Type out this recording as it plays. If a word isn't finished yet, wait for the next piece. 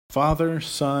Father,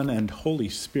 Son, and Holy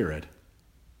Spirit.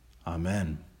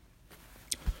 Amen.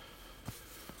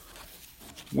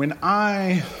 When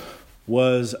I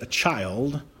was a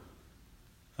child,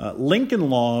 Lincoln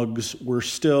logs were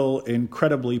still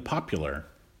incredibly popular,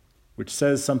 which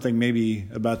says something maybe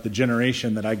about the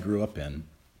generation that I grew up in.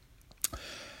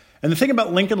 And the thing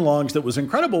about Lincoln logs that was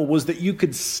incredible was that you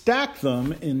could stack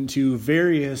them into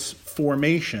various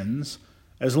formations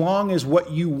as long as what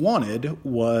you wanted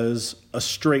was a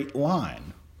straight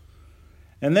line.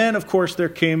 And then, of course, there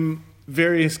came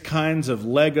various kinds of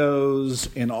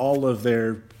Legos in all of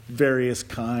their various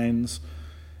kinds.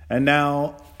 And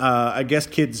now, I guess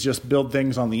kids just build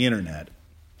things on the internet.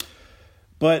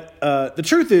 But the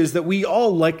truth is that we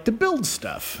all like to build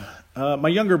stuff. My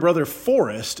younger brother,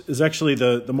 Forrest, is actually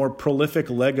the more prolific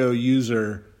Lego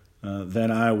user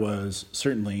than I was,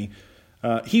 certainly.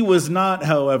 He was not,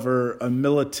 however, a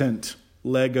militant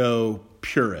Lego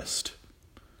purist.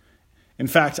 In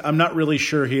fact, I'm not really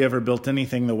sure he ever built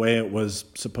anything the way it was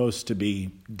supposed to be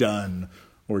done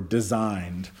or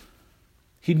designed.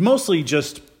 He'd mostly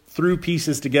just threw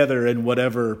pieces together in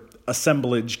whatever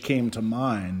assemblage came to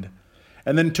mind,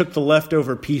 and then took the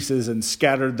leftover pieces and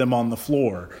scattered them on the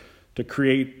floor to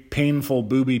create painful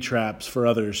booby traps for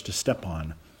others to step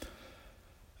on.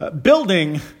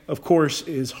 Building, of course,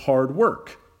 is hard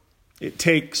work. It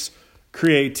takes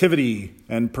creativity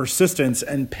and persistence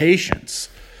and patience,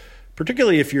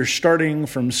 particularly if you're starting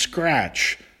from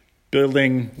scratch,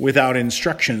 building without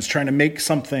instructions, trying to make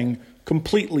something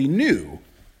completely new.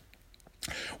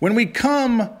 When we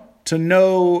come to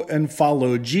know and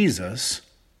follow Jesus,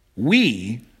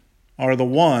 we are the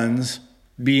ones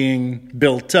being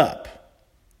built up.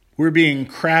 We're being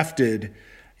crafted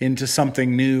into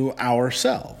something new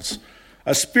ourselves,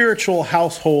 a spiritual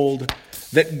household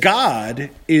that God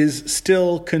is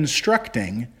still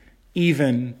constructing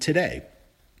even today.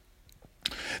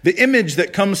 The image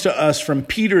that comes to us from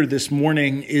Peter this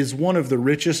morning is one of the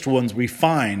richest ones we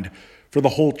find for the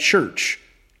whole church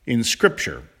in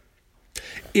Scripture.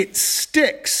 It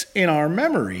sticks in our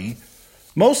memory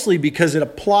mostly because it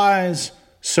applies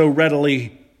so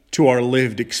readily to our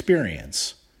lived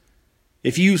experience.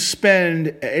 If you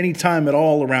spend any time at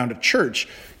all around a church,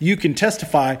 you can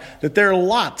testify that there are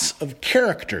lots of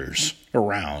characters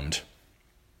around.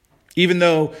 Even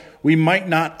though we might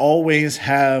not always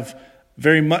have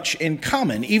very much in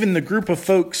common, even the group of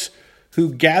folks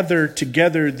who gather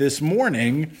together this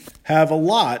morning have a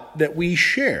lot that we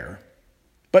share.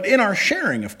 But in our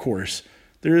sharing, of course,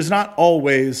 there is not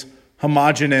always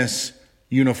homogeneous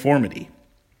uniformity.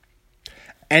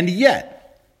 And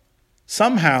yet,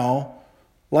 somehow,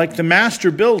 like the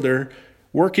master builder,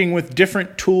 working with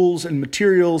different tools and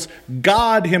materials,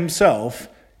 God himself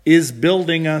is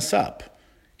building us up.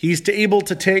 He's able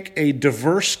to take a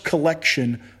diverse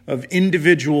collection of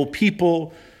individual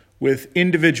people with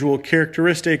individual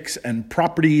characteristics and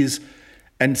properties,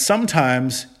 and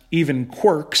sometimes even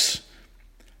quirks,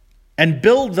 and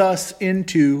build us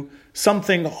into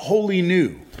something wholly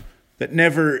new that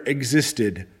never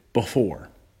existed before.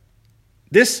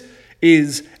 This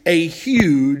is a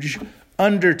huge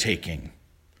undertaking.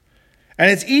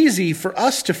 And it's easy for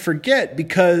us to forget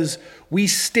because we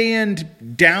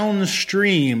stand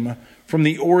downstream from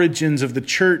the origins of the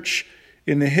church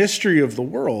in the history of the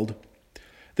world,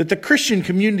 that the Christian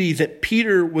community that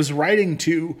Peter was writing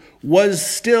to was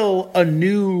still a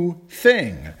new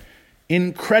thing,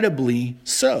 incredibly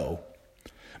so.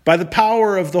 By the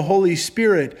power of the Holy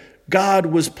Spirit, God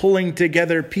was pulling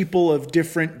together people of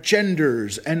different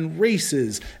genders and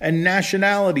races and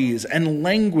nationalities and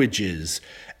languages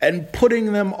and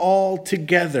putting them all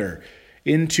together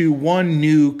into one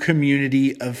new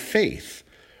community of faith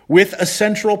with a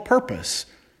central purpose,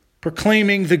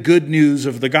 proclaiming the good news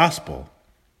of the gospel.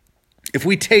 If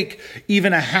we take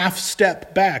even a half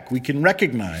step back, we can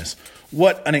recognize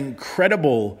what an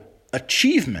incredible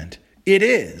achievement it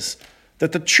is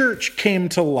that the church came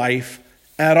to life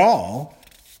at all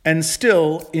and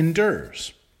still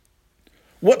endures.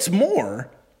 What's more,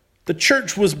 the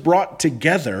church was brought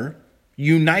together,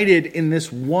 united in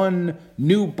this one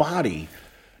new body,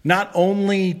 not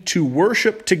only to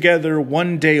worship together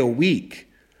one day a week,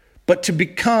 but to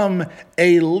become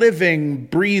a living,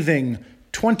 breathing,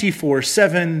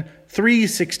 24/7,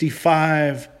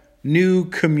 365 new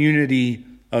community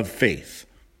of faith.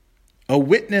 A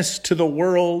witness to the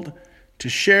world, to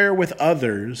share with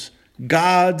others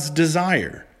God's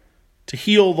desire to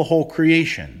heal the whole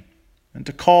creation and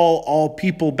to call all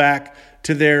people back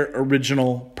to their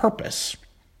original purpose.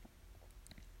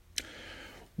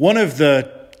 One of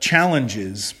the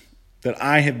challenges that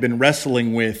I have been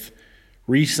wrestling with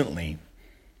recently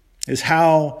is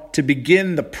how to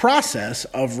begin the process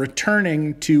of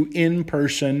returning to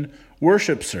in-person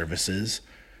worship services,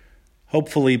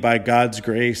 hopefully by God's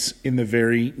grace in the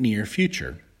very near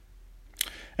future.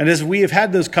 And as we have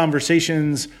had those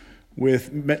conversations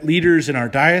with leaders in our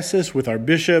diocese, with our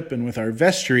bishop, and with our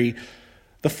vestry,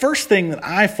 the first thing that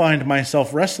I find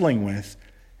myself wrestling with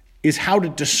is how to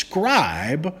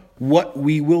describe what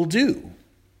we will do.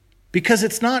 Because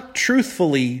it's not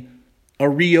truthfully a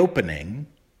reopening,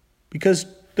 because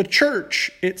the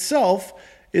church itself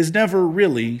is never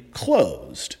really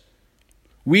closed.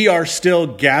 We are still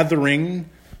gathering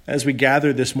as we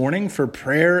gather this morning for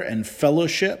prayer and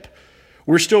fellowship.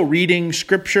 We're still reading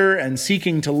Scripture and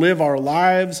seeking to live our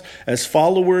lives as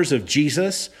followers of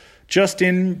Jesus, just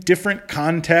in different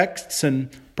contexts and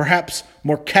perhaps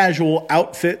more casual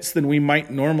outfits than we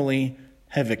might normally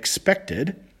have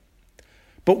expected.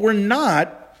 But we're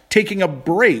not taking a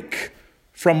break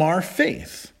from our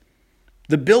faith.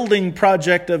 The building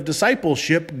project of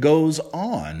discipleship goes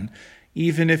on,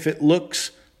 even if it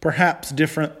looks perhaps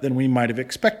different than we might have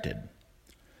expected.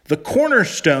 The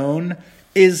cornerstone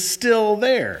is still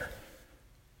there,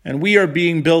 and we are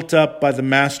being built up by the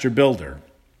master builder,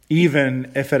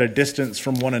 even if at a distance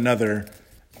from one another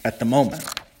at the moment.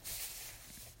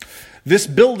 This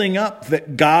building up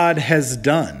that God has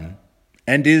done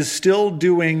and is still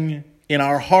doing in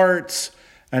our hearts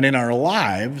and in our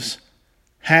lives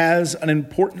has an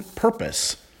important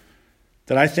purpose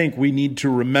that I think we need to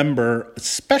remember,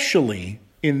 especially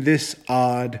in this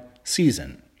odd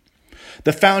season.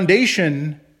 The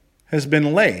foundation has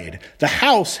been laid. The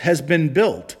house has been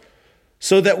built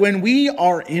so that when we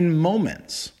are in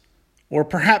moments, or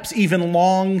perhaps even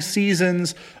long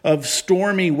seasons of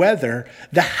stormy weather,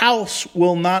 the house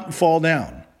will not fall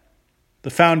down. The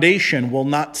foundation will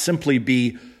not simply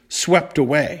be swept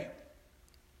away.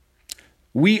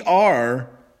 We are,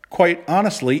 quite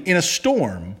honestly, in a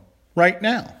storm right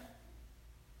now.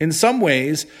 In some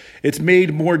ways, it's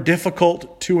made more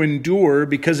difficult to endure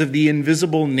because of the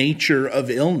invisible nature of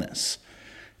illness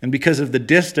and because of the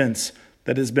distance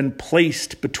that has been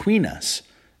placed between us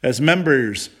as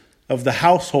members of the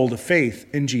household of faith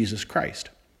in Jesus Christ.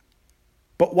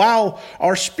 But while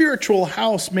our spiritual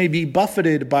house may be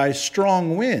buffeted by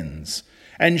strong winds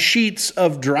and sheets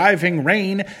of driving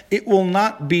rain, it will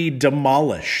not be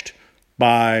demolished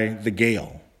by the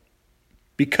gale,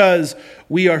 because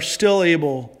we are still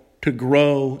able to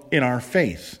grow in our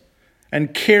faith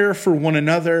and care for one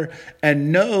another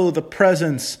and know the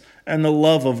presence and the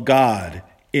love of God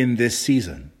in this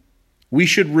season. We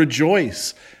should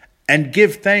rejoice and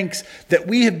give thanks that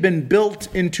we have been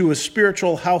built into a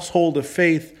spiritual household of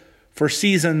faith for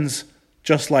seasons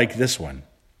just like this one,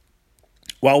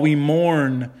 while we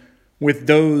mourn with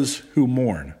those who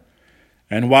mourn,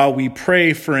 and while we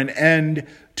pray for an end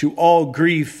to all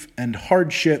grief and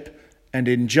hardship and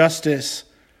injustice,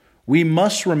 we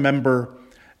must remember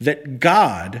that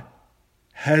God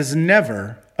has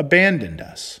never abandoned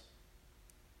us,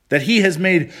 that He has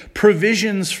made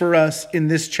provisions for us in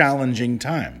this challenging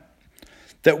time,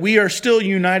 that we are still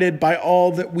united by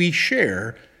all that we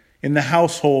share in the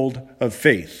household of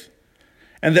faith,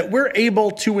 and that we're able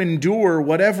to endure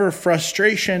whatever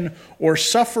frustration or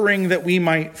suffering that we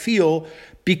might feel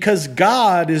because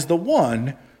God is the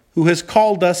one who has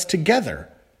called us together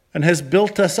and has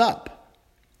built us up.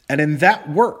 And in that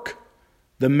work,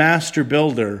 the master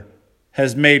builder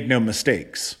has made no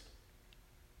mistakes.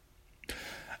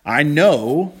 I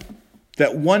know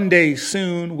that one day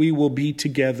soon we will be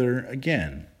together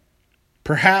again,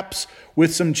 perhaps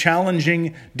with some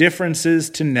challenging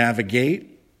differences to navigate.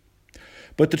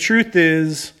 But the truth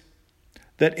is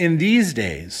that in these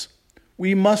days,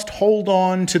 we must hold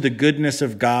on to the goodness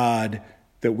of God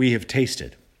that we have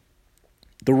tasted.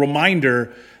 The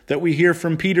reminder that we hear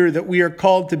from Peter that we are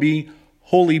called to be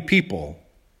holy people,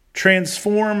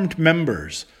 transformed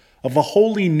members of a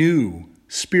wholly new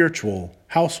spiritual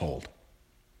household.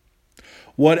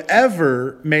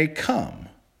 Whatever may come,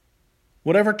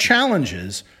 whatever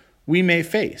challenges we may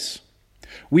face,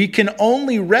 we can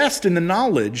only rest in the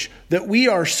knowledge that we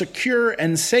are secure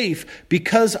and safe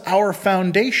because our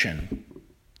foundation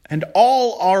and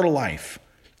all our life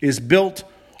is built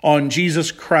on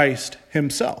Jesus Christ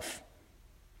Himself.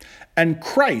 And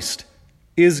Christ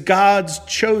is God's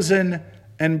chosen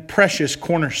and precious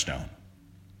cornerstone.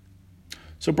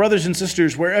 So, brothers and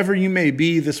sisters, wherever you may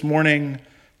be this morning,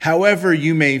 however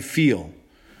you may feel,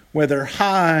 whether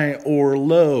high or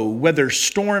low, whether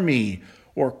stormy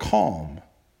or calm,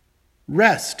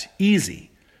 rest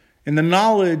easy in the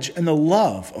knowledge and the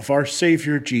love of our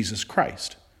Savior Jesus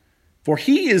Christ. For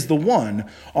he is the one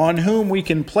on whom we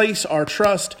can place our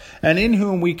trust and in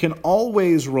whom we can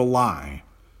always rely,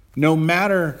 no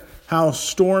matter how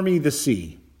stormy the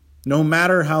sea, no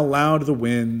matter how loud the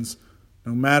winds,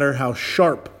 no matter how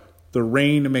sharp the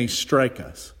rain may strike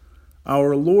us.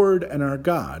 Our Lord and our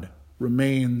God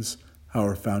remains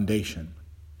our foundation.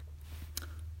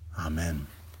 Amen.